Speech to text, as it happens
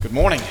Good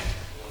morning.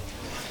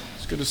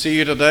 It's good to see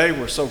you today.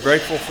 We're so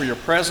grateful for your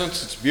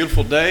presence. It's a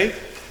beautiful day.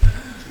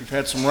 We've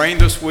had some rain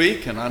this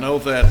week, and I know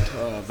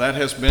that that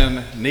has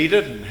been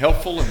needed and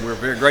helpful, and we're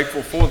very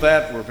grateful for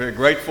that. We're very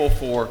grateful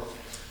for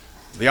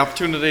the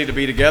opportunity to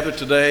be together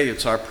today.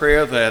 It's our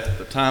prayer that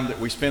the time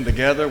that we spend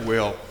together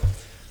will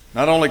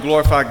not only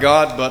glorify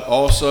God, but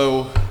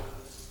also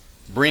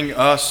bring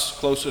us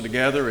closer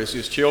together as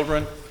His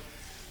children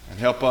and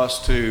help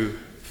us to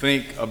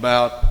think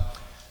about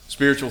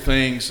spiritual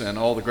things and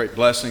all the great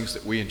blessings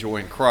that we enjoy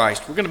in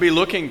Christ. We're going to be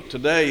looking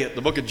today at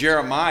the book of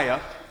Jeremiah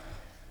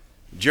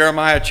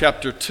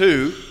chapter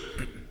 2.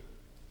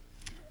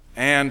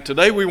 And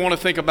today we want to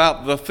think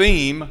about the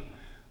theme,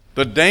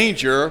 the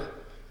danger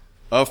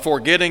of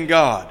forgetting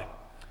God.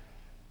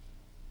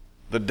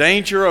 The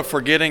danger of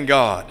forgetting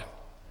God.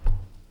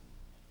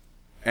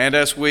 And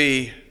as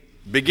we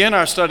begin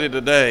our study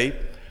today,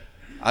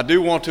 I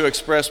do want to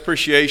express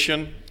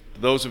appreciation to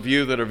those of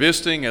you that are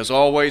visiting. As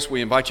always,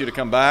 we invite you to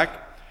come back.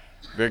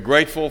 Very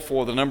grateful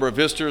for the number of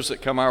visitors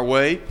that come our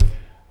way.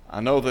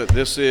 I know that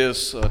this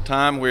is a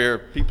time where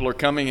people are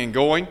coming and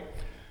going,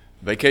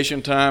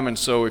 vacation time, and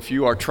so if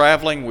you are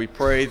traveling, we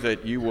pray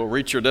that you will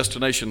reach your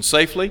destination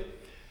safely.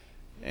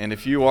 And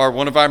if you are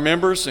one of our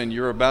members and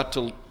you're about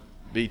to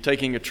be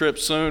taking a trip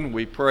soon,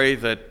 we pray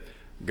that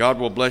God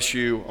will bless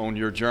you on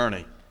your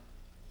journey.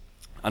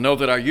 I know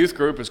that our youth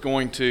group is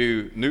going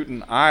to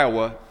Newton,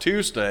 Iowa,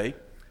 Tuesday.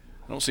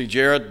 I don't see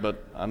Jared,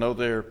 but I know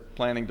they're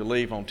planning to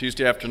leave on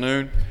Tuesday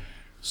afternoon.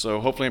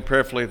 So hopefully and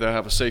prayerfully they'll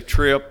have a safe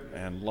trip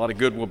and a lot of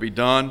good will be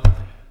done,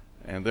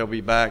 and they'll be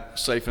back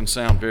safe and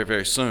sound very,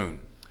 very soon.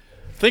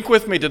 Think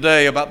with me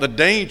today about the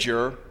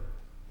danger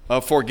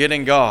of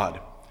forgetting God.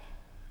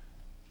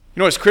 You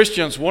know, as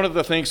Christians, one of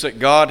the things that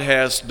God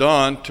has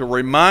done to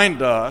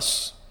remind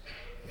us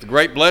of the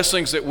great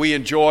blessings that we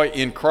enjoy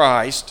in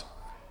Christ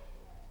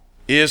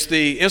is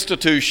the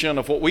institution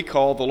of what we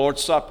call the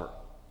Lord's Supper.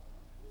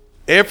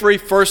 Every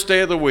first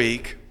day of the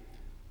week,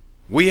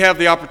 we have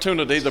the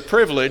opportunity, the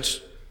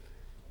privilege,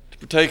 to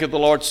partake of the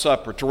Lord's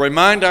Supper, to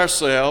remind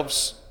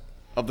ourselves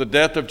of the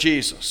death of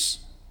Jesus,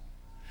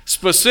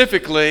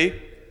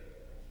 specifically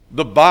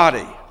the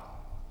body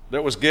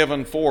that was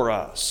given for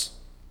us,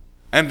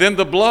 and then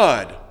the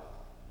blood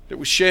that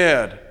was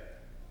shed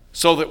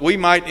so that we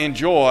might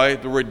enjoy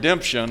the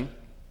redemption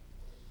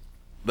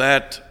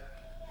that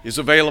is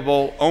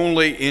available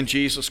only in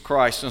Jesus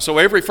Christ. And so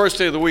every first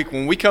day of the week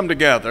when we come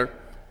together,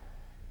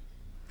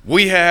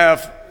 we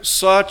have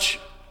such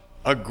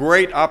a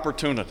great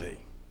opportunity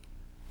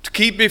to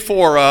keep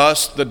before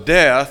us the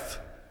death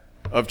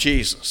of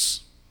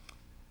Jesus.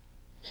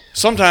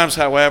 Sometimes,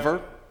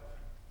 however,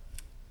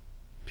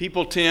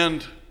 people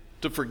tend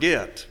to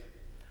forget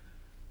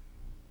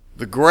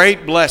the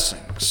great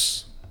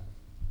blessings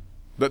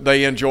that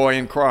they enjoy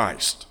in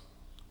Christ.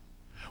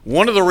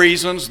 One of the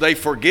reasons they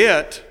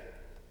forget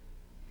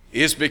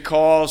is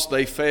because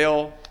they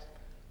fail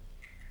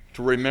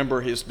to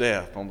remember His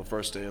death on the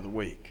first day of the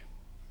week.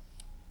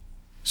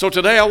 So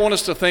today I want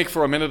us to think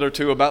for a minute or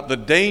two about the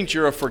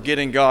danger of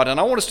forgetting God. And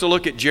I want us to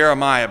look at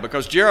Jeremiah,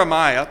 because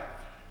Jeremiah,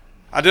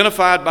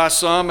 identified by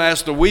some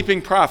as the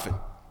weeping prophet,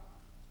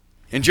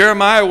 and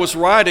Jeremiah was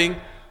writing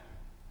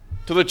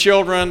to the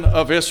children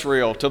of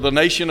Israel, to the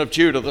nation of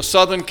Judah, the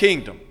southern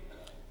kingdom.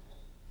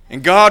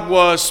 And God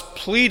was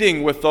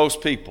pleading with those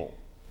people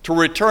to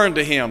return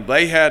to Him.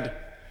 They had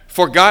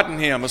forgotten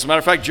Him. As a matter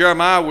of fact,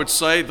 Jeremiah would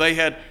say they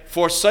had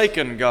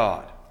forsaken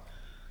God.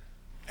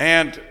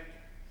 And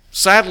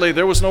sadly,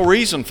 there was no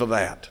reason for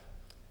that.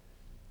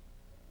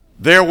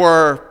 There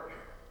were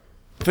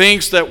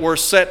things that were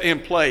set in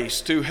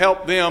place to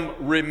help them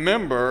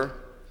remember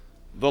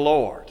the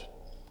Lord.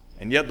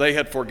 And yet they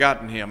had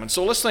forgotten Him. And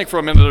so let's think for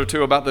a minute or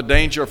two about the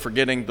danger of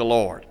forgetting the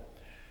Lord.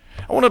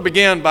 I want to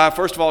begin by,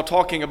 first of all,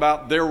 talking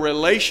about their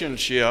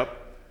relationship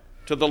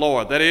to the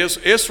Lord. That is,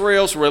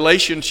 Israel's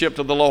relationship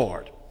to the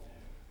Lord.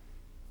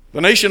 The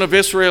nation of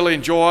Israel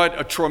enjoyed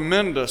a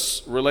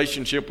tremendous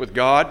relationship with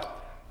God.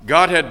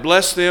 God had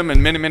blessed them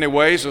in many, many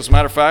ways. As a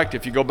matter of fact,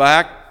 if you go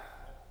back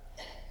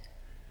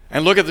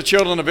and look at the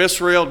children of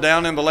Israel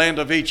down in the land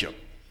of Egypt,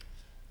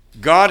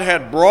 God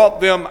had brought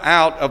them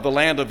out of the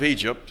land of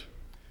Egypt,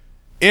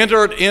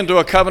 entered into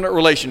a covenant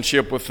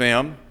relationship with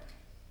them,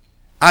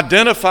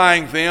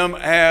 identifying them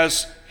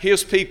as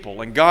His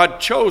people. And God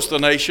chose the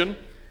nation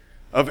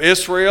of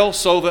Israel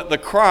so that the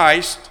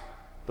Christ,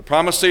 the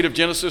promised seed of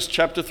Genesis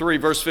chapter 3,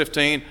 verse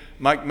 15,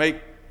 might make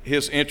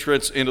His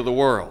entrance into the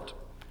world.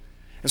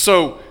 And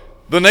so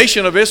the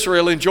nation of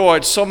Israel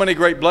enjoyed so many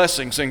great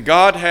blessings, and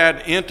God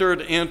had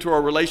entered into a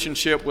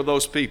relationship with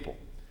those people.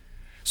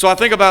 So I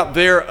think about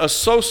their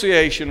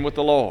association with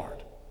the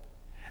Lord.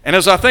 And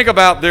as I think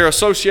about their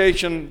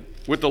association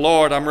with the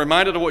Lord, I'm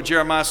reminded of what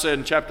Jeremiah said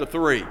in chapter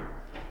 3.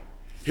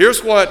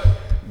 Here's what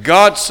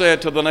God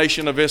said to the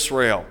nation of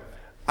Israel: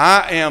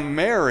 I am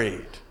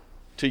married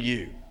to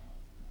you.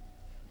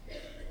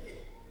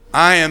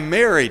 I am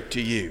married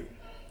to you.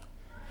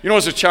 You know,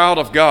 as a child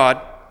of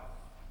God,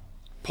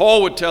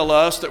 Paul would tell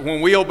us that when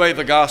we obey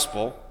the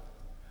gospel,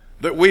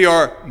 that we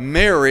are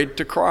married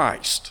to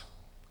Christ.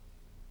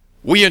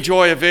 We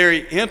enjoy a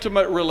very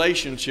intimate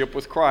relationship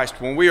with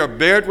Christ. When we are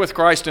buried with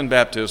Christ in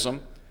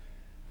baptism,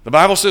 the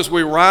Bible says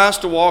we rise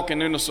to walk in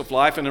newness of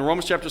life. And in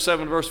Romans chapter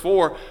 7, verse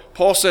 4,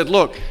 Paul said,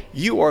 look,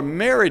 you are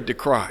married to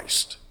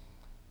Christ.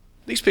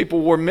 These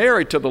people were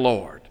married to the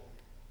Lord.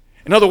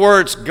 In other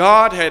words,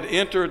 God had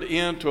entered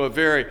into a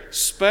very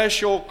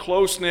special,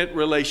 close-knit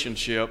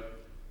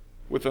relationship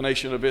with the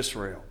nation of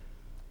Israel.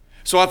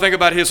 So I think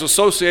about his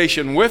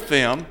association with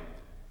them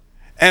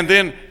and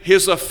then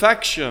his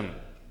affection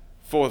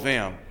for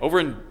them. Over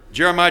in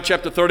Jeremiah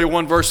chapter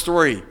 31, verse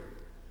 3,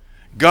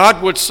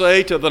 God would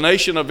say to the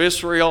nation of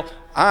Israel,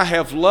 I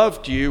have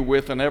loved you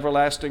with an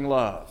everlasting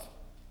love.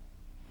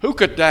 Who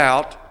could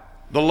doubt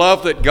the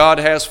love that God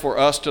has for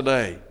us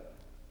today?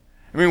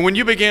 I mean, when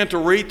you begin to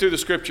read through the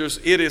Scriptures,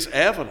 it is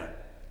evident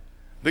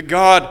that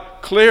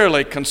God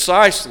clearly,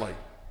 concisely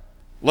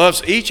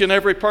loves each and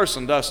every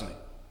person, doesn't he?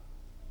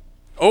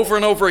 Over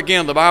and over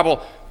again, the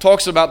Bible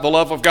talks about the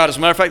love of God. As a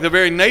matter of fact, the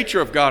very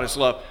nature of God is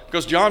love.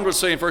 Because John would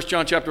say in 1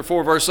 John chapter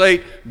 4, verse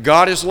 8,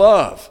 God is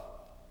love.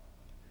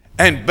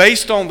 And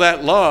based on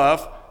that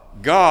love,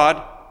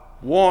 God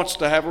wants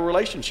to have a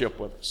relationship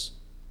with us.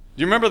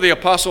 Do you remember the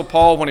Apostle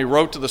Paul when he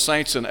wrote to the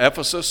saints in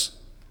Ephesus?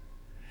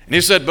 And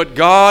he said, but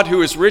God,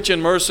 who is rich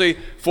in mercy,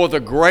 for the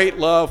great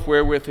love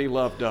wherewith he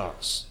loved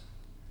us.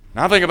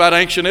 Now I think about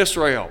ancient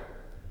Israel.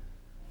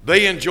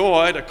 They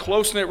enjoyed a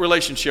close-knit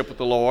relationship with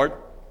the Lord.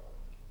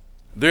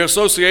 Their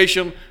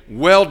association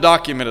well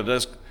documented,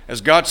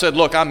 as God said,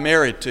 look, I'm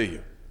married to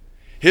you.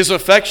 His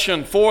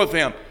affection for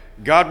them,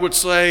 God would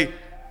say,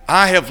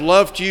 I have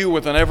loved you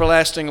with an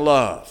everlasting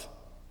love.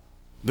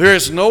 There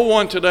is no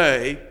one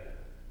today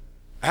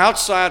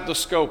outside the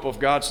scope of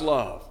God's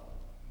love.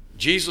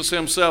 Jesus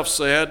himself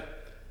said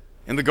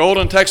in the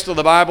golden text of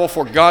the Bible,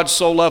 for God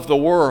so loved the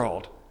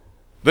world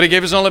that he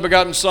gave his only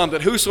begotten Son,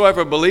 that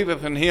whosoever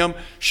believeth in him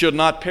should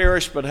not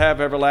perish but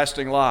have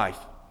everlasting life.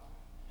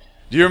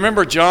 Do you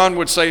remember John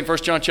would say in 1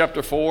 John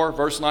chapter 4,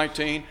 verse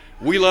 19,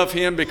 we love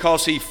him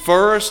because he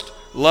first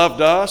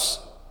loved us.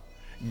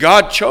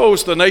 God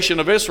chose the nation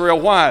of Israel.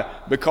 Why?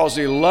 Because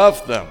he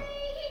loved them.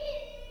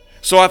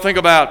 So I think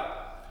about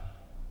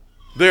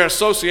their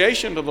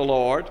association to the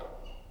Lord,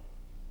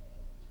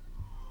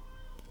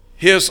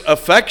 his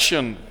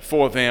affection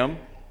for them,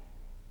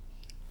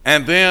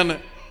 and then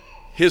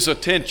his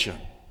attention.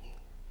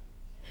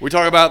 We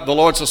talk about the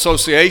Lord's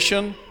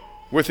association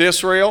with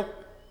Israel,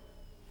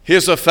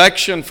 his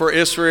affection for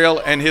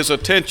Israel, and his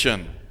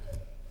attention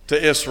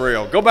to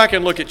Israel. Go back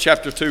and look at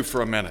chapter 2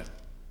 for a minute.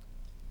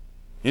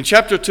 In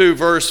chapter 2,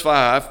 verse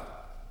 5,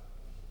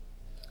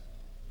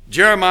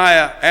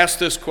 Jeremiah asked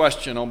this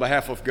question on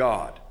behalf of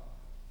God.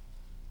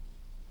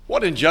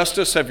 What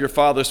injustice have your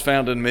fathers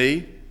found in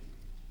me,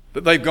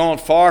 that they've gone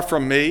far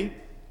from me?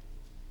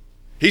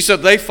 He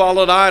said they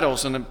followed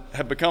idols and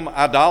have become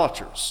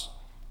idolaters.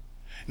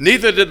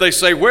 Neither did they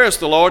say, where is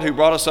the Lord who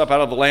brought us up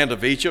out of the land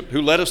of Egypt,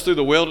 who led us through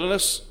the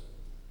wilderness,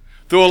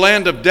 through a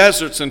land of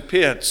deserts and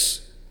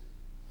pits,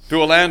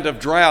 through a land of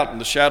drought and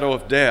the shadow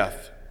of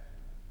death,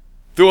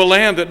 through a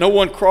land that no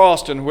one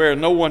crossed and where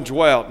no one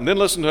dwelt. And then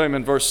listen to him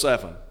in verse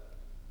 7.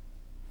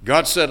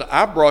 God said,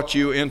 I brought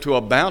you into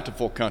a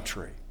bountiful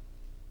country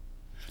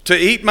to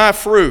eat my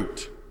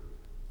fruit.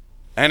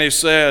 And he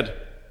said,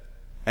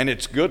 and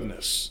its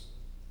goodness.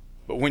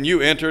 But when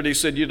you entered, he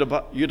said,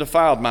 you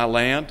defiled my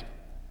land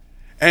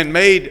and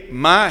made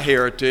my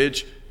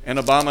heritage an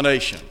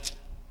abomination.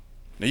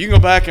 Now you can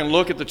go back and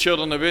look at the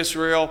children of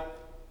Israel,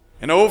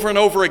 and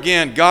over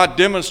again, God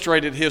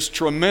demonstrated his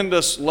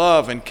tremendous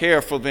love and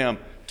care for them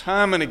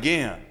time and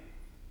again.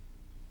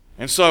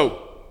 And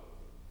so,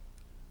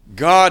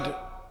 God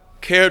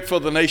cared for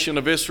the nation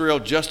of Israel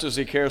just as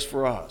he cares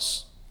for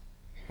us.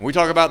 When we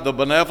talk about the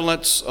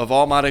benevolence of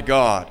Almighty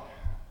God,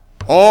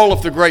 all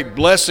of the great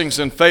blessings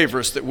and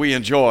favors that we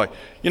enjoy.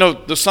 You know,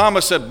 the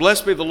psalmist said,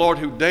 blessed be the Lord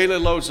who daily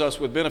loads us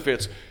with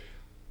benefits.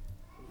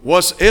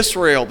 Was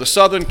Israel, the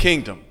southern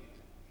kingdom,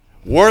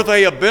 were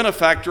they a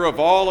benefactor of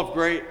all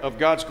of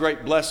God's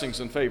great blessings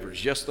and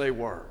favors? Yes, they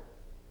were.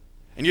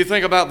 And you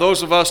think about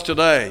those of us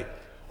today,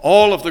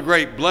 all of the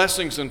great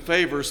blessings and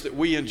favors that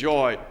we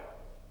enjoy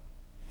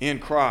in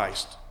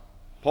Christ.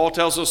 Paul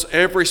tells us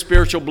every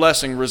spiritual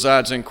blessing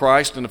resides in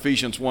Christ in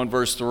Ephesians 1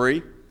 verse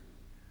 3.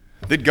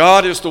 That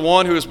God is the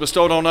one who has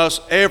bestowed on us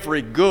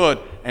every good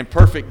and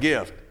perfect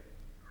gift.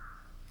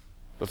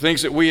 The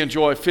things that we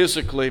enjoy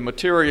physically,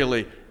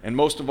 materially, and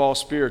most of all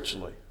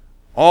spiritually.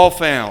 All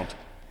found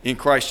in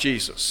Christ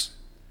Jesus.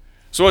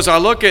 So as I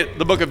look at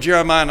the book of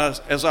Jeremiah,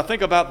 as I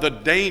think about the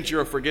danger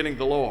of forgetting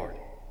the Lord,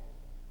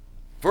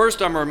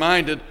 first I'm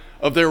reminded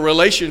of their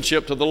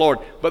relationship to the Lord.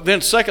 But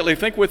then secondly,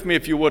 think with me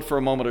if you would for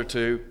a moment or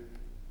two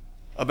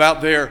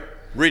about their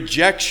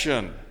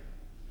rejection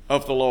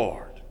of the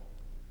Lord.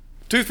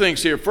 Two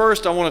things here.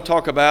 First, I want to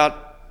talk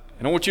about,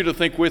 and I want you to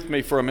think with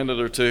me for a minute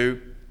or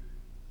two,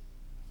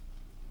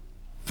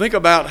 think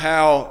about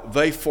how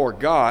they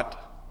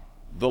forgot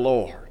the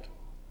Lord.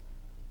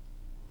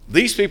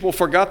 These people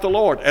forgot the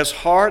Lord. As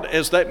hard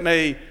as that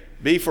may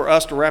be for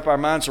us to wrap our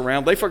minds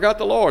around. They forgot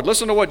the Lord.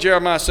 Listen to what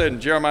Jeremiah said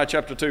in Jeremiah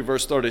chapter 2,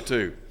 verse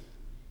 32.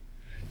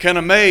 Can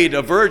a maid,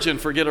 a virgin,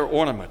 forget her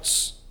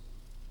ornaments,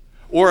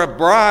 or a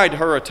bride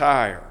her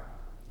attire?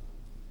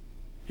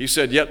 He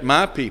said, yet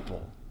my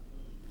people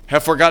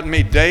have forgotten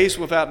me days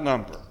without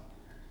number.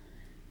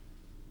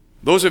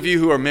 Those of you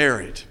who are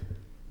married,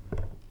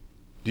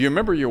 do you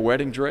remember your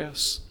wedding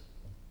dress?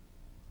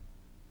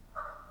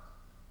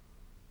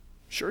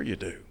 Sure you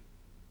do.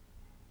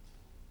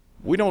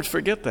 We don't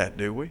forget that,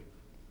 do we?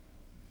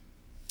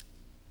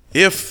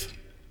 If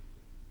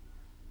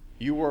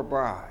you were a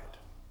bride,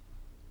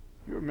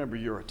 you remember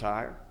your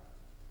attire.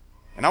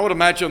 And I would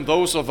imagine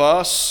those of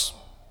us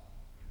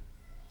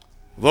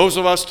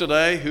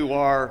today who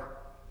are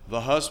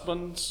the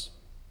husbands,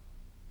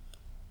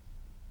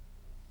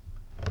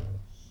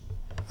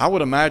 I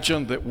would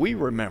imagine that we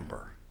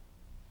remember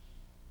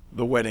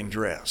the wedding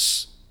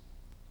dress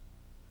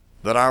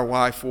that our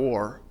wife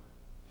wore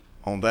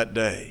on that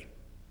day.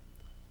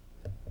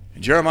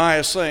 And Jeremiah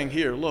is saying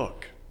here,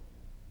 look,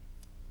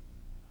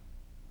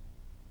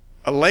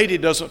 a lady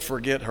doesn't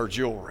forget her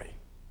jewelry.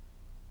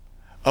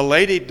 A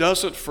lady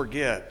doesn't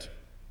forget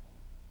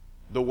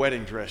the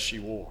wedding dress she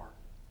wore.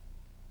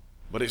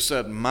 But he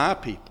said, my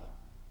people,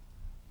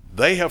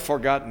 they have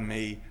forgotten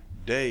me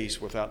days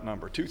without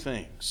number. Two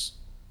things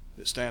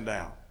that stand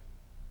out.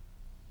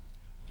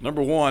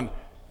 Number one,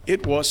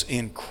 it was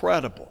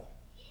incredible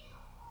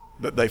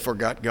that they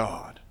forgot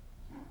God.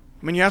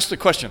 I mean, you ask the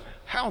question,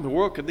 how in the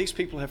world could these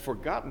people have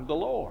forgotten the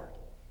Lord?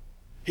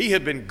 He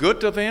had been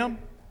good to them.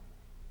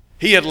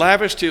 He had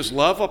lavished His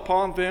love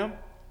upon them.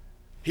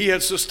 He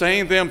had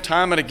sustained them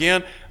time and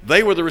again.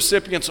 They were the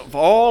recipients of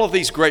all of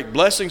these great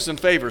blessings and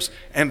favors.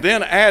 And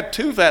then add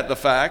to that the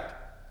fact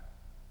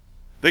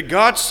that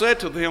God said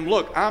to them,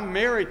 look, I'm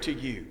married to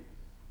you.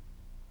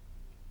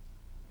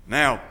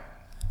 Now,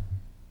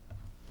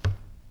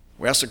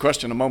 we asked the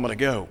question a moment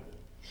ago,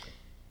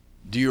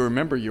 do you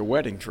remember your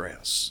wedding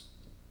dress?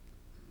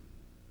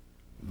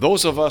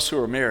 Those of us who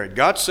are married,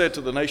 God said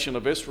to the nation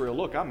of Israel,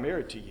 look, I'm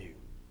married to you.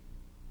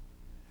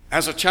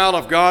 As a child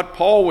of God,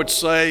 Paul would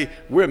say,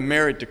 we're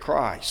married to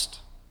Christ.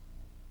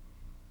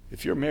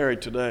 If you're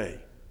married today,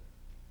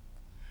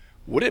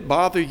 would it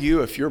bother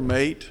you if your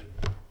mate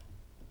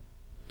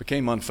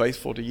became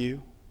unfaithful to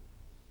you?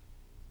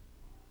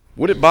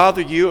 Would it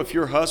bother you if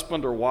your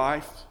husband or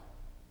wife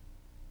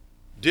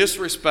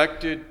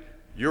disrespected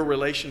your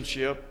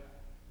relationship,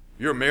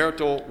 your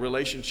marital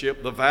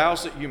relationship, the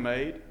vows that you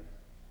made?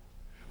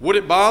 Would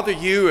it bother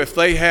you if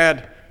they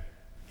had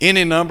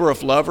any number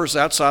of lovers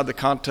outside the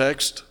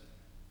context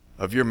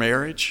of your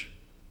marriage?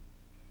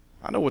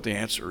 I know what the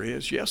answer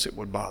is. Yes, it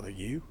would bother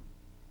you.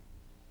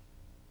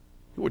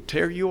 It would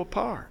tear you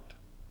apart.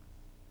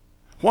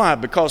 Why?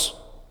 Because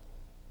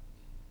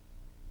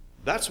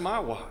that's my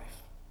wife.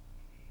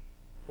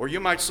 Or you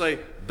might say,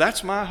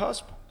 that's my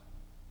husband.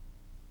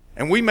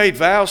 And we made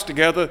vows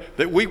together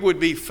that we would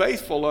be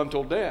faithful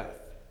until death.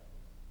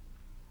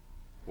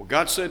 Well,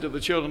 God said to the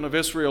children of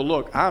Israel,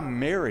 look, I'm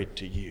married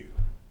to you.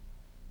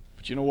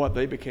 But you know what?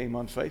 They became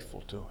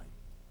unfaithful to Him.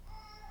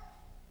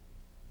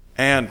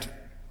 And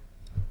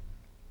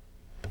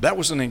that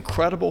was an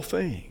incredible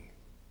thing.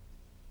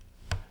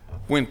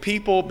 When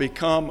people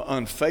become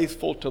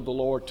unfaithful to the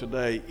Lord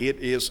today, it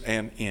is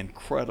an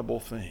incredible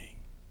thing.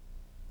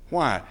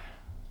 Why?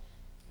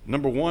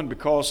 Number one,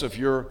 because of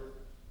your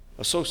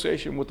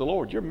association with the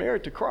Lord. You're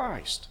married to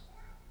Christ.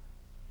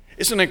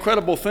 It's an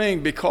incredible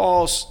thing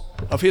because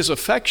of His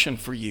affection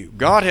for you.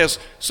 God has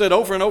said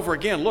over and over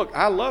again, look,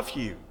 I love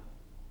you.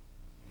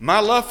 My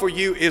love for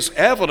you is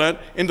evident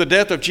in the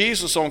death of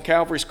Jesus on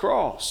Calvary's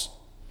cross.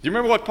 Do you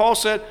remember what Paul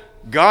said?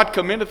 God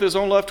commendeth His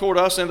own love toward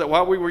us, in that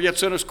while we were yet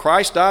sinners,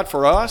 Christ died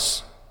for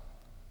us.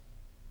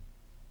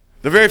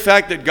 The very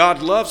fact that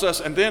God loves us,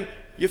 and then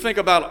you think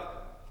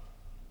about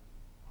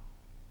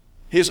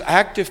His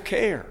active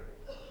care.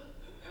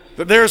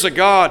 That there's a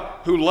God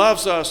who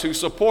loves us, who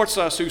supports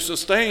us, who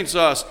sustains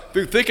us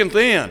through thick and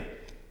thin.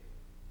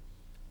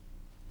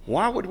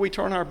 Why would we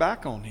turn our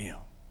back on Him?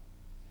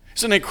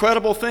 It's an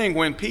incredible thing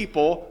when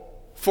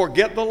people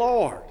forget the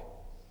Lord.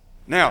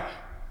 Now,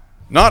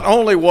 not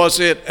only was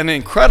it an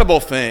incredible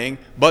thing,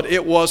 but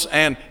it was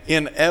an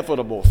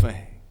inevitable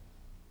thing.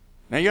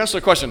 Now you ask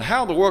the question,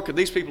 how in the world could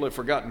these people have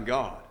forgotten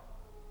God?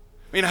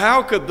 I mean,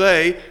 how could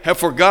they have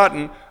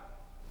forgotten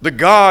the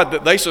God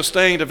that they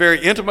sustained a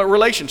very intimate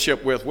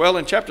relationship with? Well,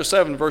 in chapter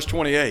 7, verse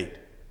 28,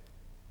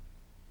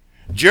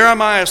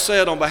 Jeremiah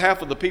said on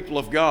behalf of the people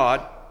of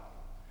God,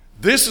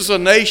 this is a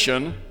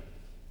nation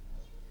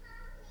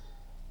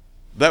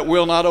that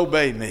will not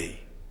obey me,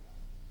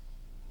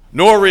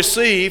 nor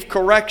receive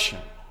correction.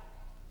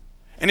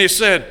 And he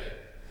said,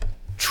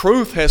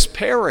 truth has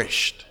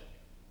perished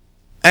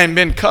and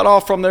been cut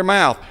off from their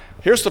mouth.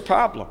 Here's the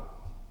problem.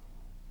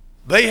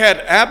 They had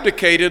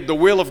abdicated the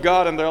will of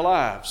God in their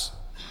lives.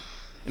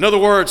 In other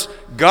words,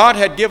 God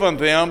had given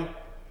them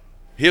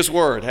His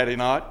word, had He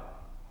not?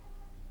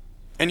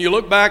 And you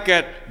look back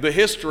at the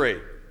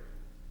history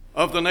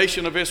of the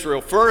nation of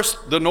Israel.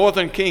 First, the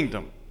northern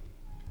kingdom.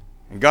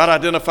 And God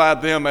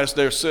identified them as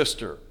their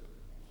sister,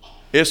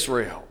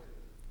 Israel.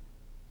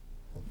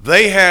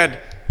 They had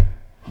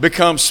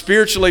become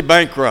spiritually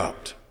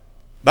bankrupt.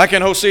 Back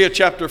in Hosea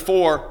chapter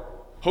 4,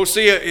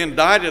 Hosea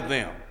indicted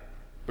them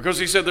because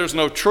he said there's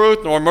no truth,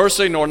 nor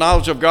mercy, nor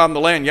knowledge of God in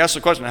the land. You ask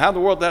the question, how in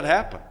the world did that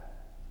happen?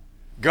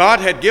 God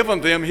had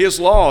given them His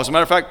law. As a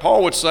matter of fact,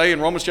 Paul would say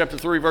in Romans chapter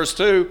 3, verse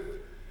 2,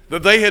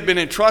 that they had been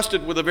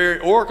entrusted with the very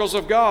oracles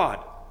of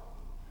God.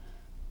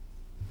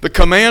 The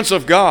commands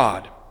of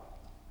God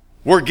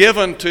were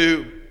given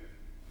to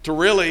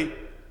really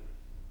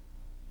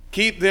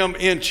keep them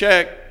in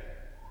check,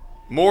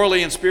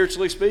 morally and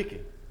spiritually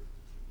speaking.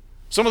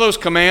 Some of those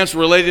commands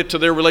related to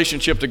their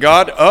relationship to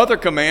God. Other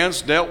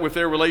commands dealt with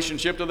their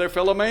relationship to their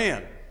fellow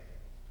man.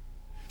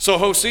 So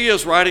Hosea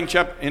is writing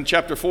in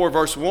chapter 4,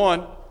 verse 1,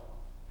 and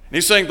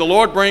he's saying the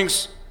Lord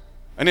brings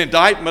an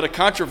indictment, a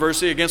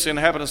controversy against the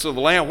inhabitants of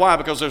the land. Why?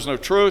 Because there's no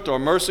truth or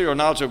mercy or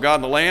knowledge of God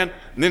in the land.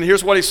 And then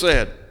here's what he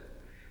said.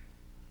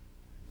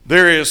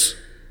 There is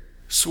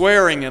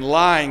swearing and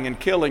lying and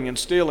killing and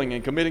stealing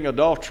and committing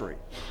adultery.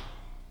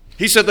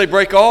 He said they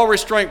break all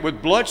restraint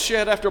with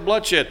bloodshed after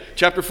bloodshed.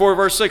 Chapter 4,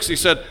 verse 6, he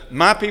said,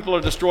 my people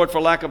are destroyed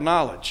for lack of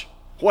knowledge.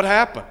 What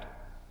happened?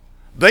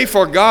 They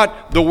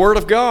forgot the Word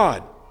of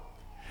God.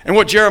 And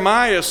what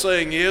Jeremiah is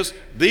saying is,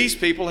 these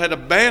people had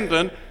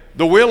abandoned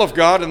the will of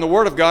God and the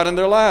Word of God in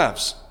their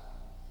lives.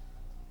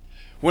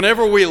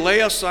 Whenever we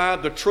lay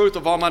aside the truth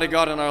of Almighty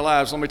God in our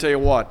lives, let me tell you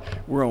what,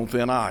 we're on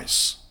thin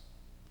ice.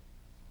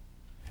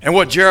 And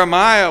what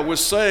Jeremiah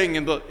was saying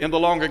in the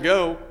long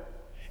ago,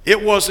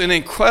 it was an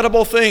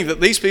incredible thing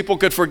that these people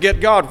could forget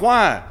God.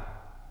 Why?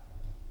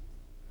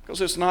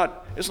 Because it's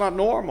not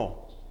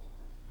normal.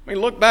 I mean,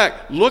 look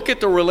back. Look at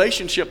the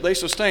relationship they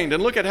sustained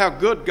and look at how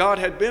good God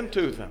had been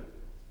to them.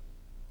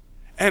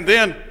 And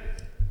then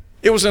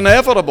it was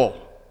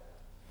inevitable.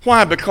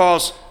 Why?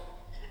 Because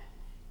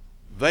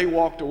they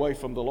walked away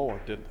from the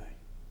Lord, didn't they?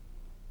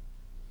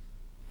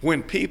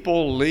 When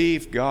people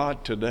leave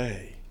God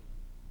today,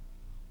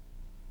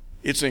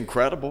 it's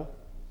incredible.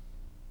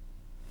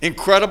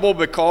 Incredible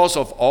because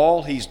of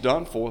all He's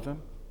done for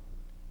them.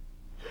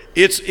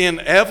 It's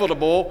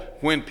inevitable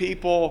when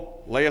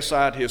people lay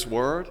aside His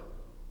Word,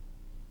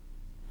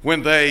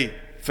 when they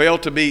fail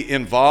to be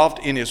involved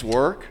in His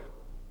work,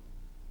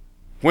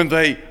 when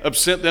they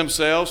absent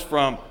themselves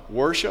from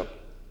worship.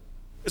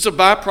 It's a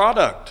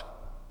byproduct.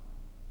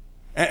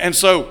 And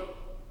so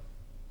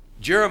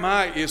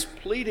Jeremiah is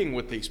pleading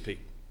with these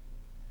people.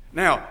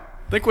 Now,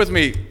 think with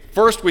me.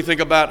 First, we think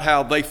about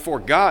how they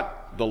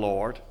forgot the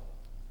Lord.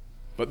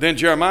 But then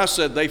Jeremiah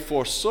said they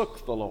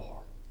forsook the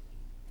Lord.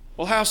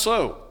 Well, how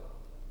so?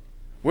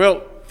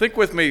 Well, think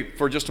with me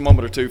for just a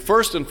moment or two.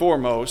 First and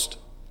foremost,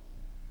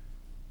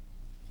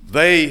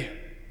 they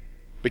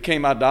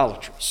became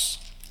idolatrous.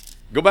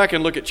 Go back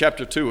and look at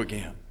chapter 2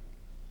 again.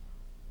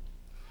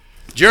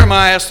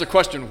 Jeremiah asked the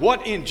question,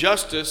 what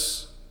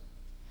injustice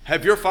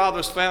have your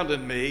fathers found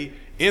in me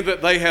in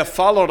that they have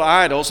followed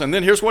idols? And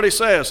then here's what he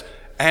says,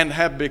 and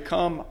have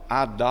become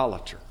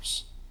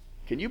idolaters.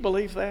 Can you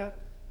believe that?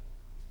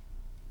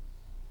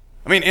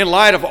 I mean, in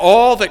light of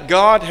all that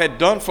God had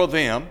done for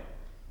them,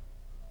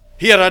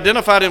 He had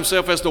identified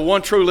Himself as the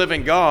one true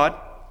living God.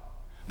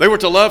 They were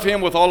to love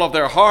Him with all of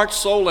their heart,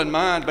 soul, and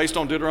mind, based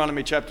on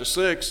Deuteronomy chapter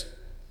 6.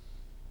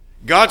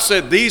 God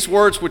said, these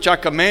words which I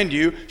command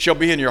you shall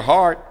be in your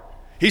heart.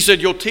 He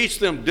said, you'll teach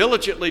them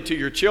diligently to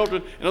your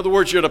children. In other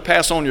words, you're to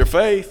pass on your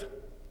faith.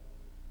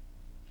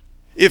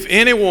 If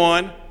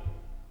anyone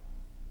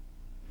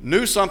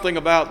knew something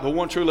about the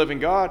one true living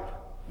God,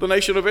 the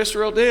nation of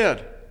Israel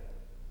did.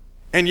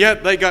 And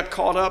yet they got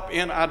caught up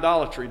in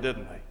idolatry,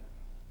 didn't they?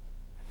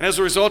 And as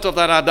a result of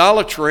that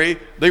idolatry,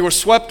 they were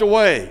swept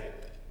away.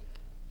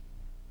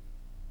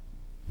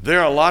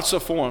 There are lots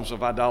of forms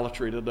of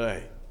idolatry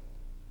today.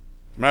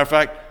 As a matter of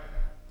fact,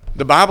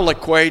 the Bible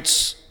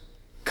equates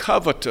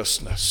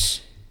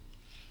covetousness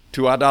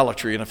to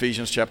idolatry in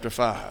Ephesians chapter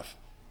 5.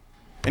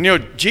 And you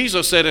know,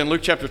 Jesus said in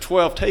Luke chapter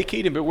 12, take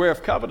heed and beware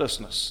of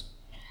covetousness.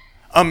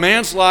 A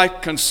man's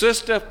life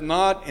consisteth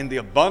not in the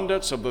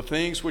abundance of the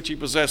things which he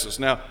possesses.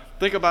 Now,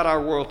 think about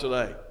our world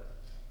today.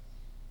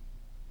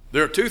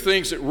 There are two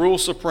things that rule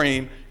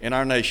supreme in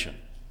our nation.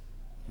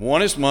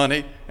 One is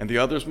money, and the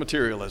other is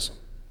materialism.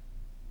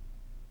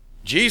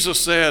 Jesus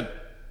said,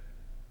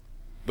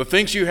 the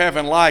things you have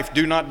in life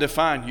do not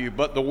define you,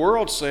 but the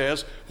world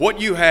says what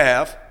you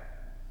have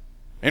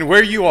and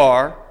where you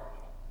are,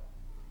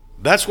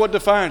 that's what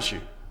defines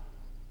you.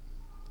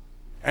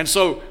 And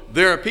so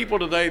there are people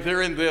today,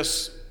 they're in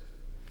this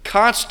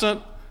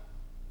constant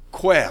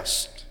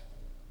quest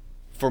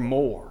for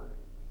more.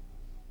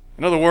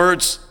 In other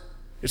words,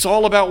 it's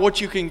all about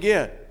what you can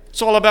get.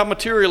 It's all about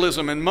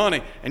materialism and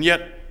money. And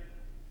yet,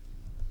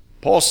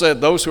 Paul said,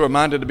 those who are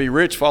minded to be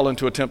rich fall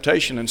into a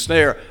temptation and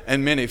snare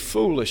and many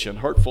foolish and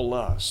hurtful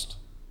lust.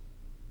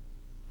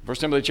 1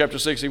 Timothy chapter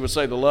 6, he would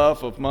say, the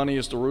love of money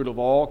is the root of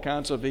all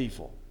kinds of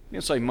evil. He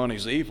didn't say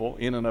money's evil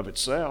in and of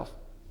itself.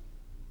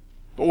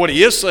 But what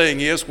he is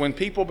saying is when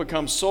people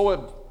become so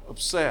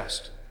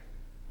obsessed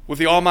with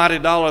the almighty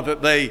dollar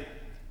that they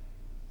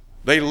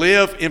They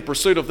live in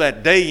pursuit of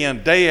that day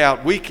in, day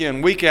out, week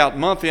in, week out,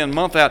 month in,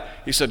 month out.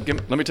 He said,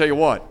 let me tell you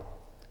what,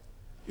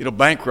 it'll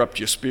bankrupt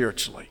you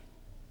spiritually.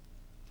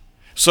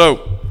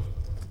 So,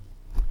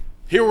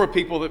 here were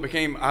people that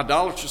became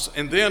idolatrous,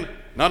 and then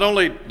not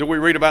only do we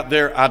read about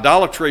their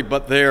idolatry,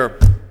 but their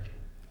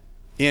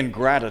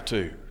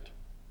ingratitude.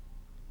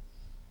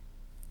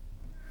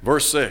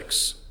 Verse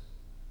 6.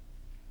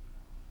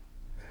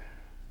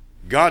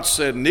 God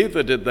said,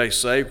 neither did they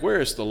say,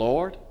 where is the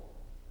Lord,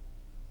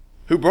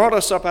 who brought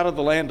us up out of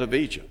the land of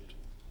Egypt,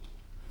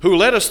 who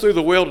led us through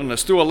the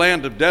wilderness, through a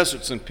land of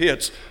deserts and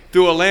pits,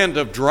 through a land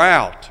of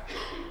drought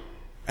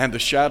and the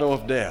shadow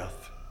of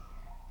death.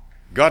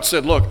 God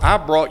said, look, I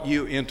brought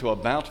you into a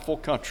bountiful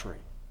country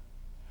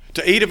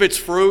to eat of its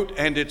fruit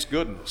and its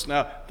goodness.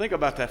 Now, think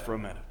about that for a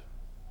minute.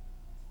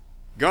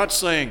 God's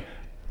saying,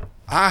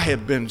 I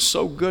have been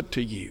so good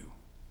to you.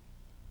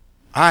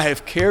 I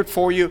have cared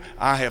for you.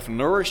 I have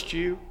nourished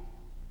you.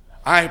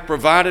 I have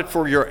provided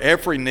for your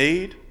every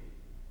need.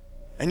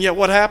 And yet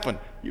what happened?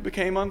 You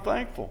became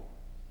unthankful.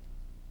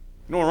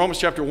 You know, in Romans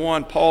chapter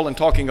 1, Paul, in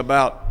talking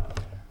about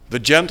the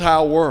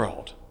Gentile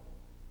world,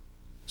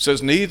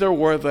 says, neither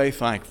were they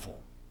thankful.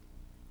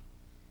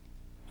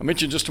 I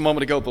mentioned just a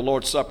moment ago the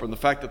Lord's Supper, and the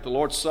fact that the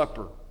Lord's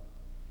Supper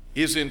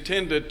is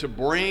intended to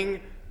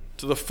bring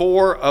to the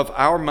fore of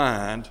our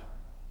mind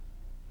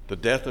the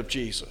death of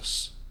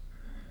Jesus.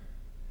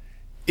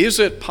 Is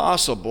it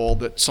possible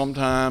that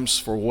sometimes,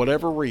 for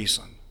whatever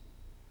reason,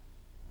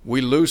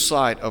 we lose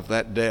sight of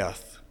that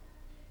death?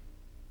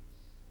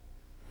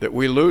 That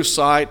we lose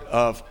sight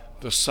of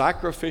the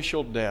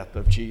sacrificial death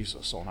of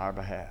Jesus on our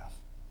behalf?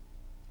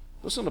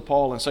 Listen to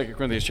Paul in 2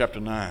 Corinthians chapter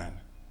 9.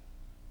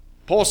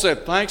 Paul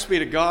said, thanks be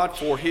to God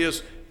for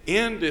his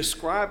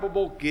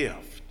indescribable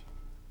gift.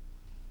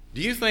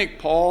 Do you think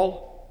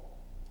Paul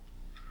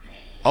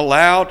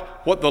allowed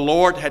what the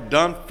Lord had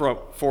done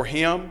for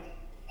him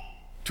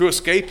to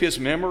escape his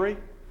memory?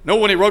 No,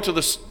 when he wrote to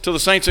the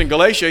saints in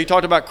Galatia, he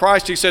talked about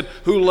Christ. He said,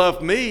 who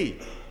loved me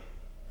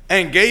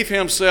and gave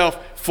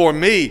himself for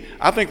me.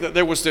 I think that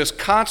there was this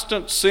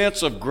constant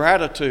sense of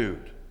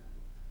gratitude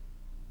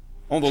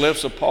on the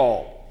lips of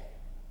Paul.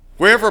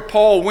 Wherever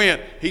Paul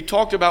went, he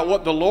talked about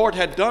what the Lord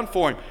had done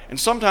for him. And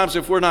sometimes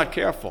if we're not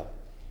careful,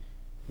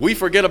 we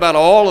forget about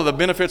all of the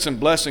benefits and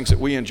blessings that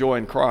we enjoy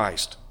in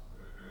Christ.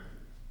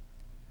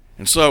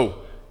 And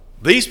so,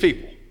 these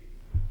people,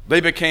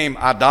 they became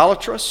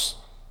idolatrous.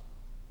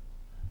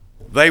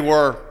 They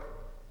were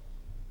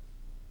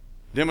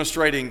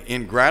demonstrating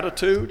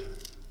ingratitude,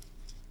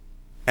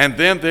 and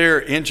then their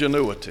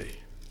ingenuity.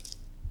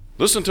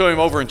 Listen to him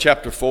over in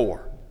chapter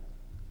 4.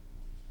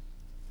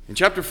 In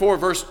chapter 4,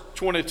 verse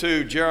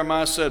 22,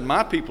 Jeremiah said,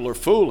 my people are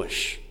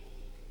foolish.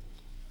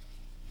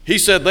 He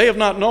said, they have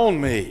not known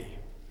me.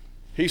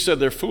 He said,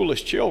 they're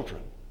foolish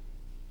children.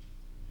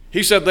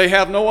 He said, they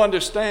have no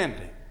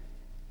understanding.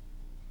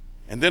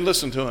 And then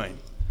listen to him.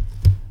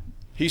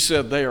 He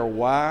said, they are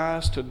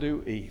wise to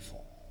do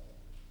evil.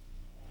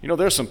 You know,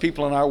 there's some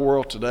people in our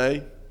world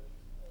today,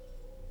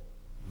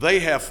 they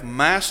have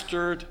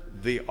mastered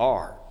the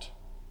art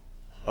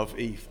of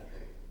evil.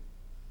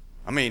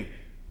 I mean,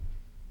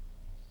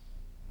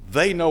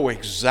 they know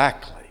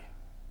exactly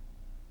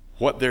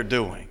what they're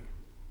doing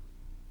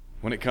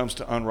when it comes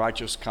to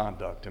unrighteous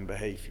conduct and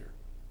behavior.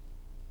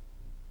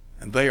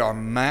 And they are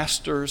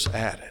masters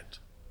at it.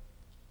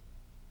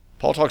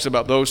 Paul talks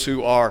about those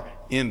who are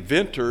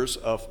inventors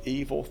of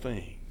evil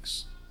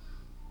things.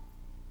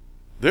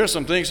 There are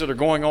some things that are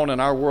going on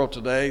in our world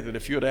today that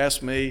if you had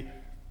asked me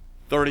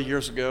 30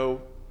 years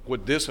ago,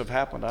 would this have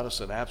happened? I'd have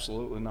said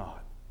absolutely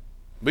not.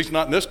 At least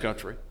not in this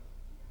country.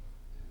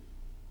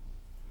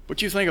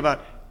 But you think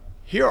about,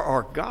 here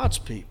are God's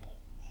people.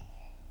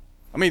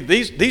 I mean,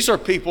 these are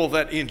people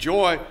that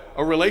enjoy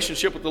a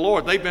relationship with the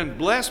Lord. They've been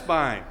blessed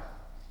by him.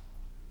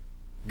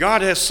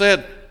 God has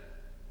said,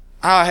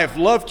 I have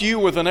loved you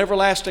with an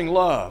everlasting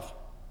love.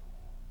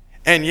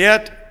 And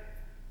yet,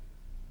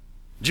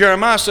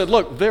 Jeremiah said,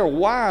 look, they're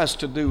wise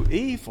to do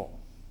evil.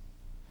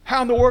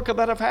 How in the world could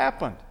that have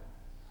happened?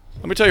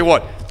 Let me tell you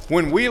what,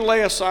 when we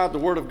lay aside the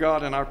Word of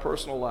God in our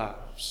personal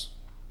lives,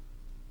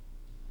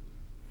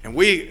 and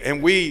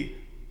we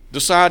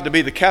decide to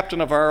be the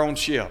captain of our own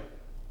ship,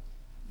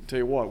 I'll tell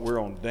you what,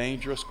 we're on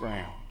dangerous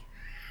ground.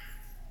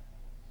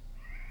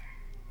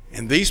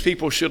 And these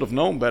people should have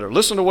known better.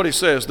 Listen to what he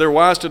says. They're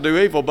wise to do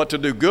evil, but to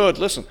do good,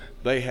 listen,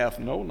 they have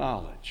no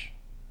knowledge.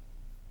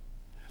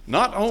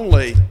 Not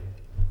only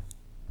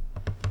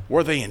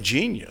were they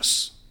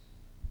ingenious,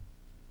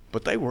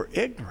 but they were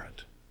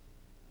ignorant.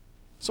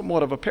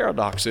 Somewhat of a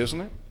paradox, isn't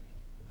it?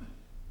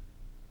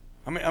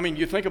 I mean,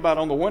 you think about,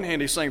 on the one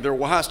hand, he's saying they're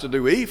wise to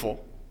do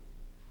evil.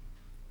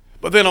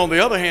 But then on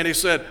the other hand, he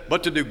said,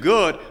 but to do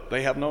good,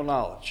 they have no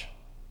knowledge.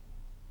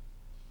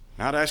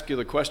 Now I'd ask you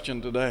the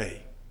question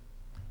today.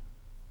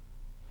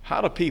 How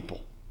do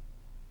people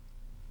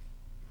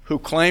who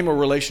claim a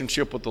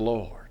relationship with the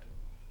Lord,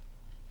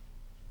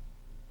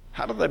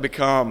 how do they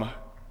become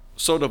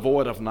so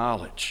devoid of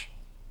knowledge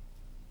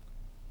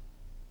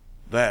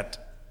that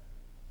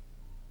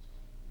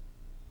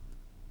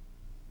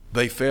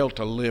they failed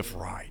to live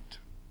right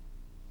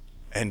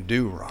and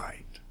do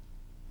right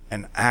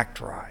and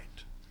act right.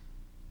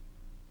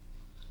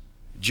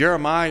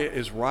 Jeremiah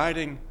is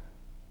writing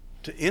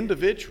to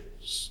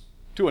individuals,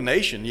 to a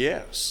nation,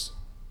 yes,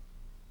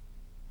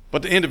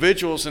 but to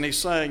individuals, and he's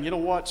saying, you know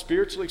what,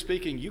 spiritually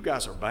speaking, you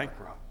guys are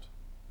bankrupt.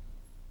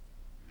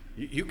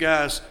 You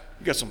got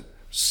some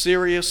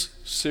serious,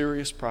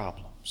 serious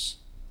problems.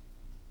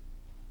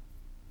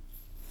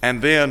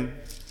 And then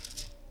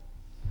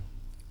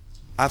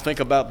I think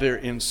about their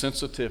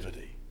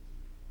insensitivity.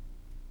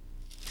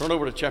 Turn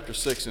over to chapter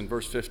 6 and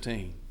verse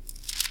 15.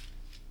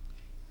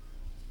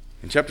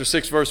 In chapter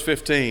 6, verse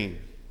 15,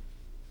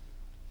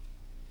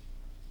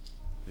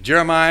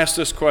 Jeremiah asked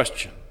this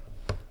question: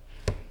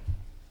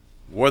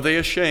 were they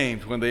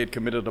ashamed when they had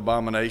committed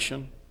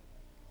abomination?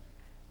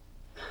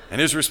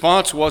 And his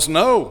response was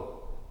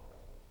no.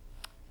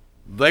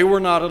 They were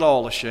not at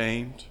all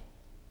ashamed,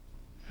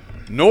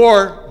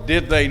 nor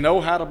did they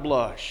know how to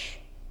blush.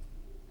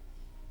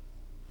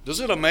 Does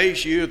it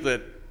amaze you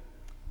that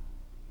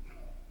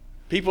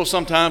people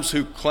sometimes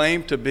who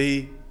claim to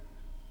be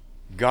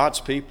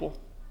God's people,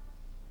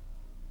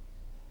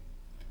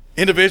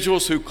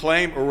 individuals who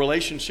claim a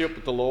relationship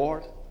with the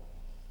Lord,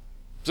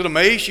 does it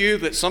amaze you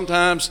that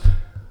sometimes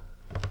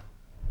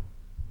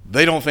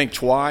they don't think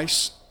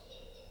twice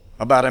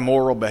about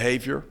immoral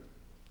behavior,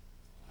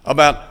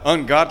 about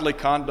ungodly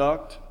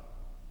conduct?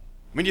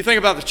 I mean, you think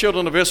about the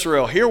children of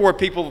Israel. Here were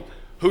people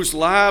whose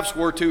lives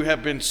were to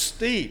have been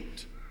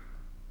steeped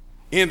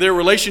in their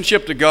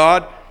relationship to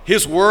God.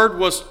 His word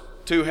was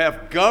to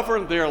have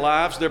governed their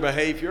lives, their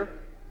behavior.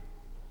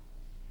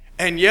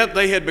 And yet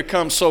they had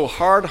become so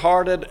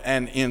hard-hearted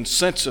and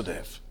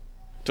insensitive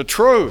to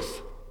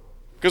truth.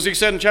 Because he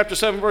said in chapter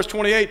 7, verse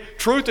 28,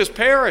 truth is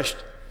perished.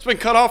 It's been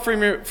cut off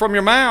from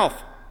your mouth.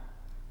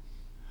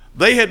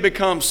 They had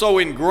become so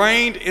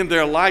ingrained in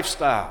their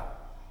lifestyle,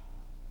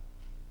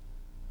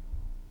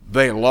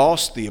 they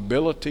lost the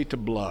ability to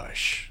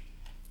blush.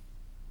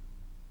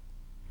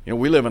 You know,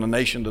 we live in a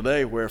nation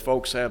today where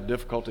folks have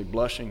difficulty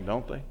blushing,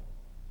 don't they?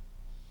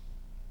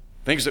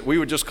 Things that we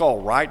would just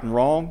call right and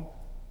wrong,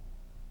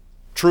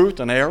 truth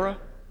and error.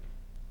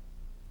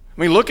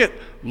 I mean, look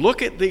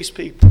at these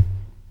people.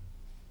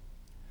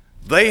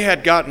 They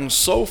had gotten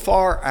so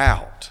far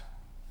out,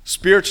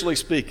 spiritually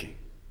speaking,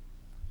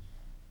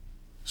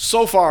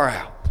 so far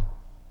out,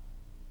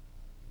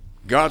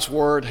 God's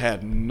word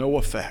had no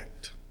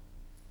effect.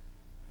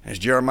 As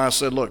Jeremiah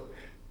said, look,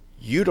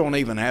 you don't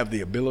even have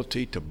the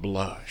ability to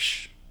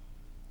blush.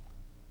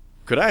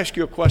 Could I ask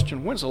you a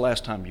question? When's the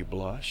last time you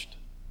blushed?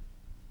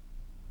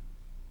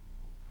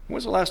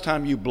 When's the last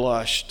time you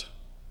blushed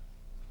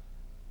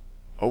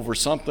over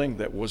something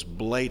that was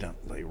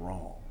blatantly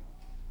wrong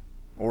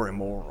or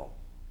immoral?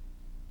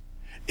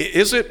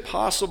 Is it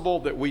possible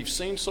that we've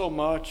seen so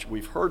much,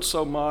 we've heard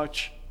so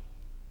much,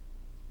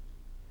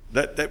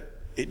 that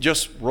it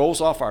just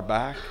rolls off our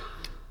back?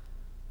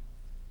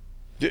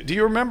 Do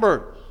you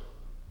remember?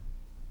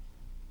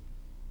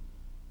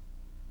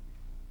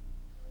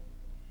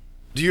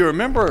 Do you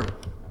remember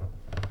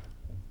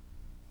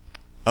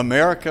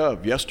America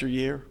of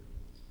yesteryear?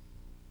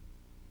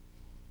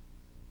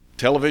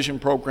 Television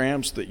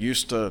programs that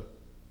used to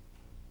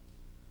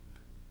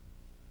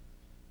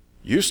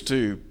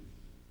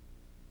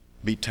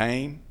be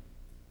tame.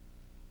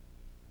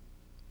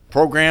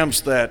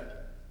 Programs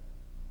that,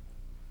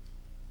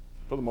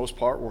 for the most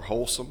part, were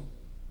wholesome.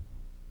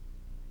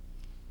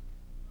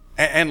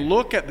 And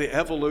look at the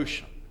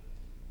evolution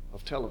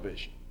of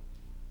television.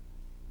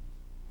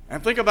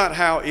 And think about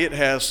how it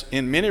has,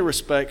 in many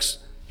respects,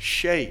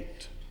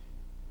 shaped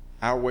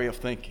our way of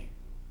thinking.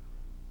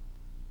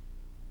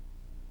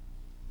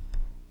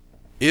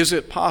 Is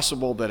it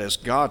possible that as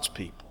God's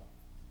people,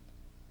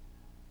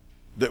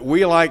 that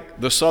we, like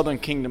the southern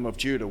kingdom of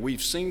Judah,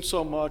 we've seen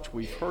so much,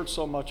 we've heard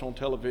so much on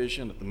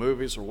television, at the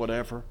movies or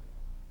whatever,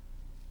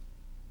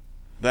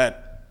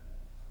 that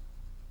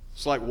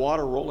it's like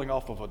water rolling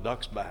off of a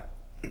duck's back.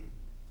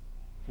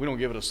 We don't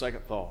give it a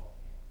second thought.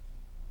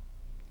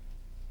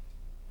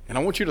 And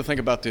I want you to think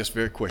about this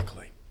very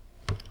quickly.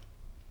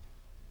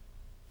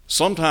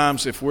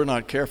 Sometimes, if we're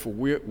not careful,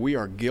 we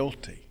are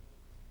guilty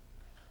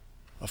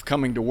of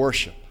coming to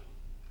worship.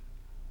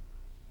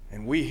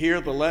 And we hear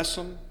the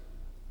lesson,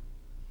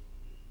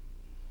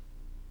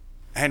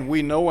 and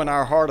we know in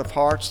our heart of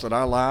hearts that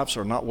our lives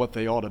are not what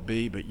they ought to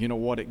be, but you know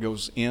what? It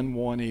goes in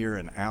one ear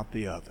and out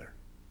the other.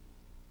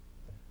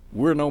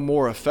 We're no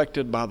more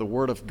affected by the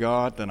Word of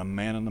God than a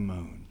man in the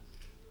moon.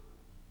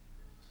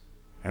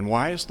 And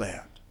why is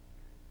that?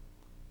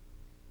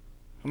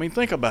 I mean,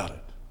 think about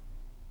it.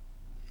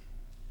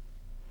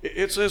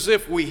 It's as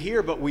if we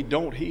hear, but we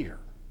don't hear.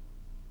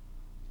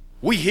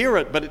 We hear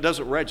it, but it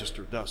doesn't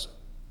register, does it?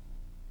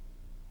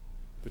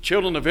 The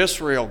children of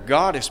Israel,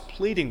 God is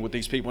pleading with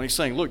these people, and He's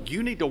saying, look,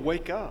 you need to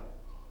wake up.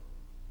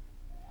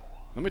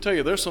 Let me tell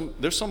you, there's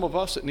some of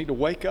us that need to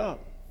wake up.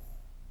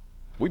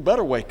 We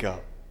better wake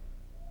up.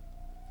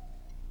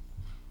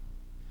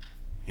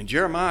 And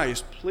Jeremiah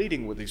is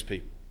pleading with these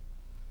people.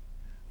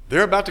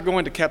 They're about to go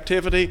into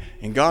captivity,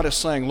 and God is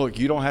saying, look,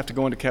 you don't have to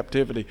go into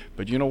captivity.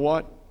 But you know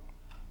what?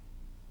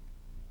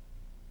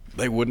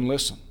 They wouldn't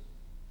listen.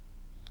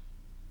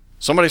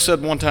 Somebody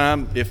said one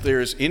time, if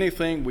there's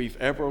anything we've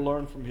ever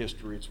learned from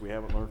history, it's we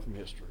haven't learned from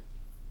history.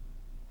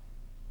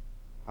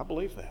 I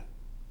believe that.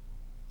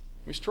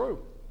 It's true.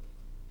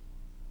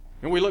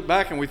 And we look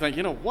back and we think,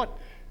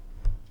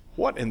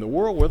 what in the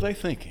world were they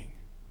thinking?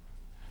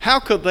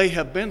 How could they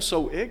have been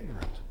so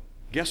ignorant?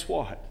 Guess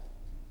what?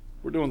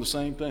 We're doing the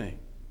same thing.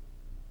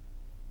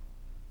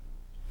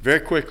 Very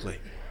quickly,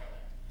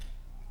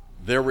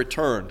 their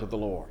return to the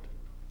Lord.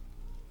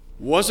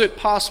 Was it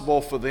possible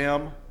for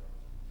them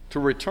to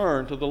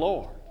return to the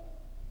Lord?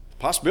 The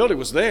possibility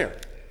was there.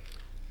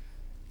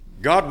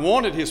 God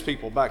wanted his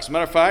people back. As a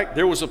matter of fact,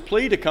 there was a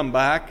plea to come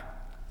back.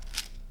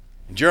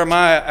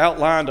 Jeremiah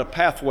outlined a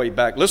pathway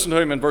back. Listen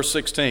to him in verse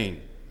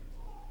 16.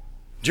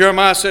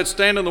 Jeremiah said,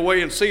 stand in the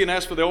way and see and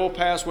ask for the old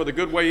paths where the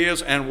good way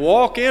is and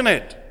walk in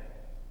it.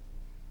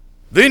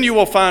 Then you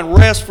will find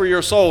rest for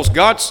your souls.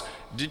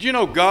 Did you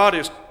know God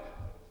is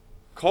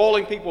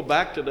calling people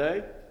back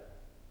today?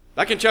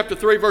 Back in chapter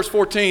 3, verse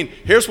 14,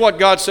 here's what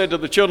God said to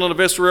the children of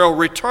Israel.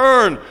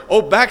 Return,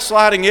 O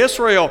backsliding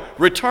Israel,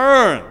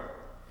 return.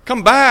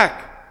 Come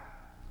back.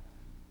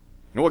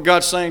 You know what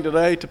God's saying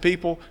today to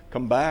people?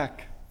 Come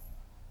back.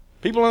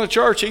 People in the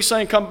church, he's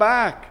saying come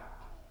back.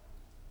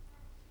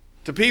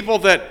 To people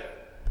that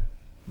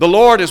the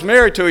Lord is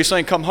married to, he's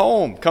saying come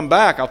home, come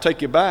back, I'll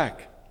take you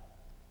back.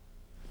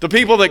 To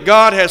people that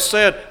God has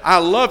said, I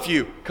love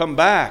you, come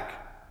back.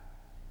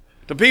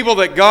 To people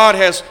that God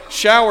has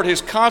showered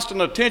his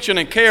constant attention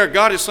and care,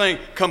 God is saying,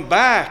 come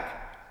back.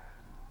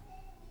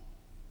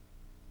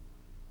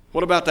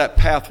 What about that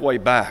pathway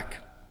back?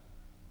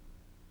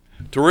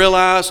 To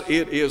realize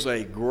it is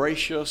a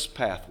gracious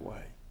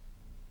pathway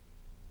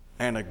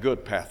and a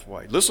good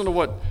pathway. Listen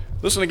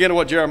again to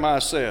what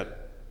Jeremiah said.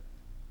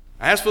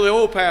 Ask for the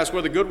old paths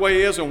where the good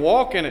way is and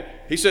walk in it.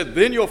 He said,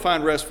 then you'll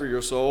find rest for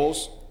your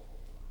souls.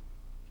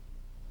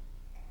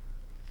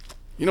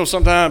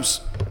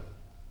 Sometimes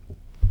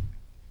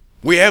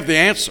we have the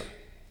answer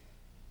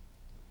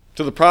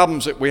to the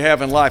problems that we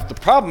have in life. The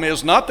problem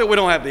is not that we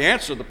don't have the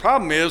answer. The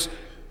problem is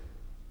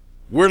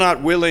we're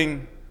not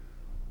willing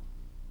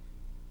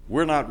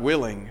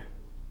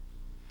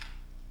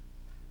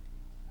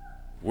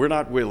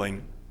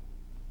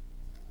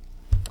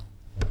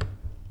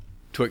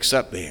to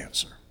accept the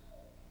answer.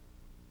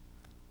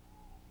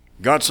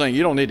 God's saying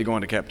you don't need to go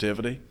into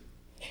captivity.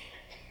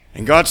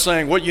 And God's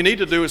saying what you need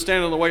to do is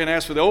stand in the way and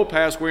ask for the old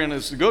paths wherein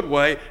is the good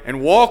way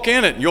and walk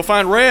in it and you'll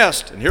find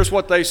rest. And here's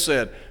what they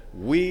said.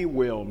 We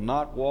will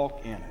not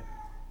walk in it.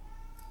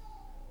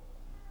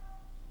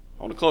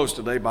 I want to close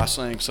today by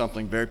saying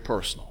something very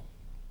personal.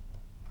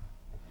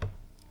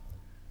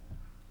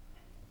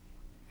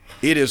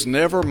 It is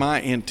never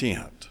my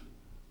intent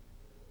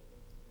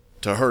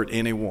to hurt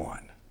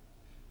anyone.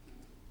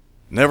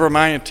 Never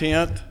my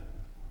intent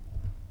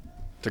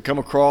to come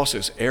across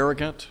as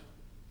arrogant.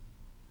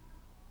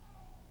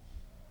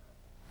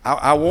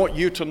 I want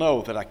you to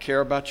know that I care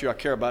about you. I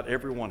care about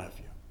every one of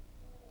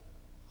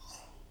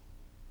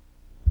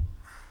you.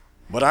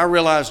 But I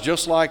realize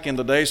just like in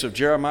the days of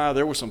Jeremiah,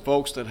 there were some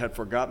folks that had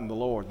forgotten the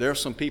Lord. There are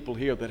some people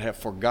here that have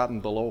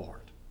forgotten the Lord.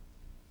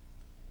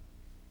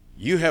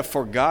 You have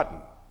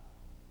forgotten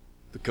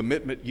the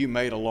commitment you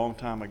made a long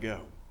time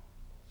ago.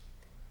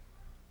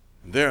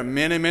 There are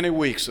many, many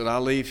weeks that I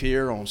leave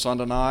here on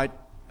Sunday night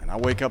and I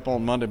wake up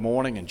on Monday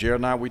morning and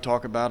Jared and I, we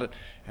talk about it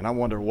and I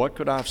wonder, what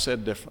could I have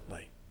said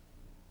differently?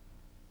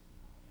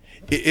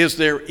 Is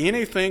there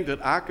anything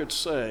that I could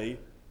say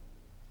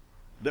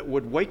that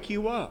would wake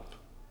you up?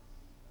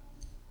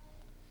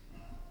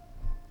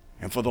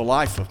 And for the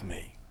life of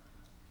me,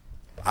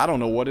 I don't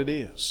know what it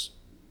is.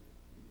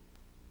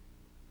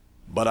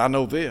 But I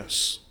know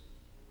this.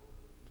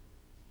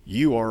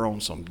 You are on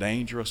some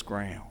dangerous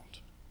ground.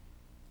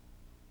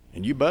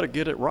 And you better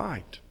get it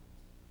right.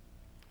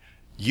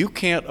 You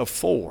can't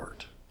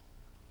afford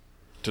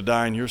to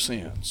die in your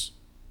sins.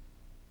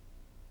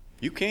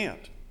 You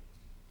can't.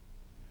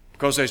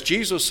 Because as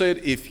Jesus said,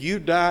 if you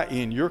die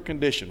in your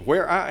condition,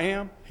 where I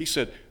am, he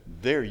said,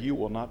 there you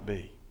will not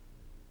be.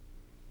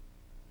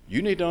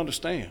 You need to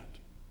understand.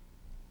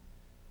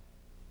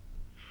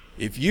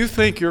 If you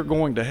think you're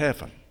going to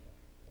heaven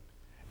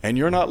and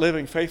you're not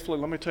living faithfully,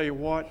 let me tell you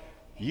what,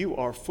 you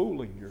are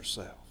fooling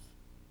yourself.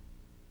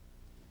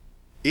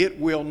 It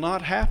will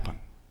not happen.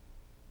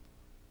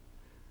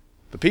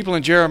 The people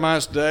in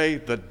Jeremiah's day,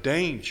 the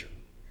danger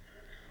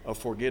of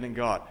forgetting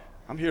God.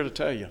 I'm here to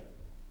tell you,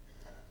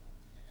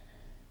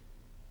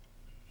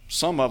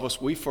 some of us,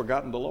 we've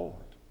forgotten the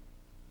Lord.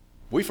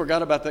 We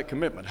forgot about that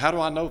commitment. How do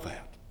I know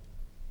that?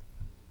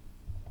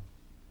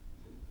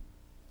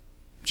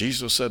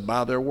 Jesus said,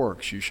 by their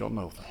works you shall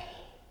know them.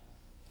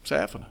 It's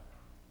happening.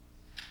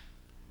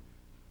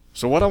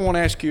 So what I want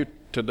to ask you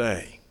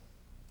today,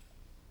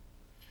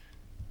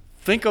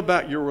 think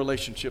about your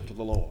relationship to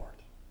the Lord.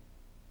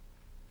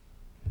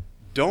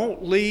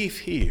 Don't leave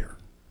here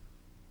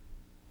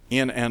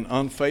in an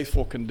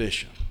unfaithful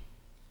condition.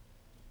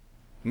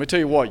 Let me tell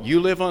you what, you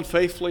live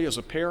unfaithfully as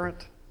a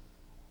parent,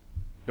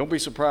 don't be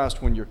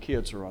surprised when your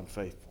kids are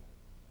unfaithful.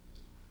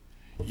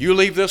 You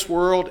leave this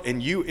world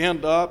and you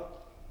end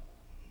up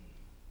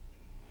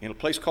in a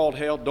place called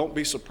hell, don't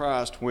be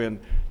surprised when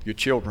your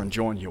children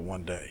join you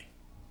one day.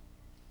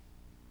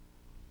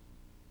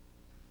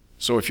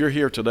 So if you're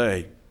here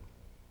today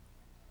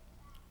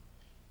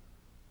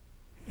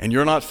and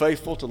you're not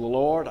faithful to the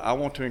Lord, I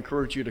want to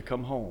encourage you to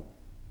come home.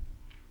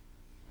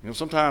 You know,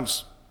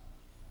 sometimes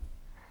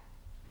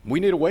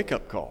we need a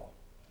wake-up call.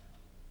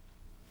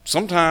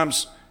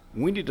 Sometimes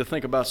we need to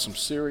think about some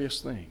serious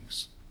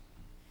things.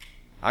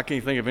 I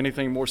can't think of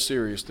anything more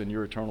serious than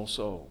your eternal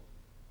soul.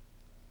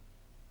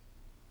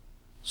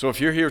 So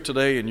if you're here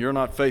today and you're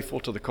not faithful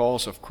to the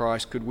cause of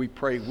Christ, could we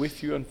pray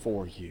with you and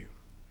for you?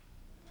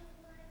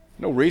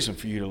 No reason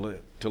for you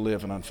to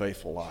live an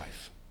unfaithful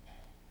life.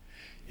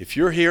 If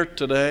you're here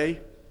today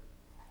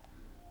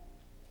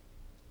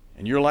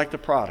and you're like the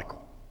prodigal,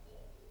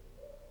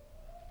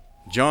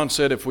 John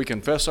said if we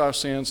confess our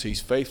sins,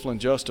 He's faithful and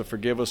just to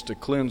forgive us, to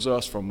cleanse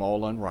us from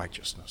all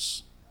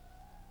unrighteousness.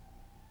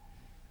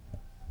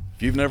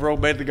 If you've never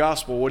obeyed the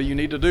gospel, what do you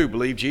need to do?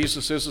 Believe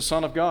Jesus is the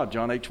Son of God,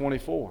 John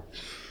 8:24.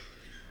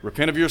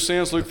 Repent of your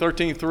sins, Luke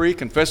 13:3.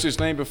 Confess His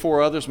name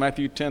before others,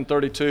 Matthew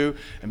 10:32.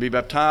 And be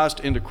baptized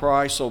into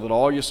Christ so that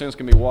all your sins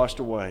can be washed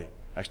away,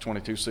 Acts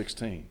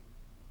 22:16.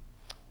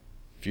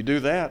 If you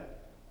do that,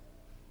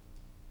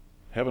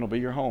 heaven will be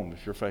your home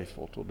if you're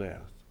faithful till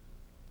death.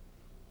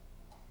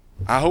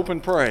 I hope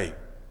and pray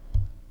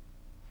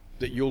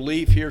that you'll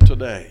leave here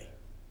today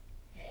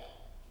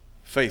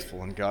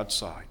faithful in God's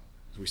sight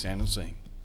as we stand and sing.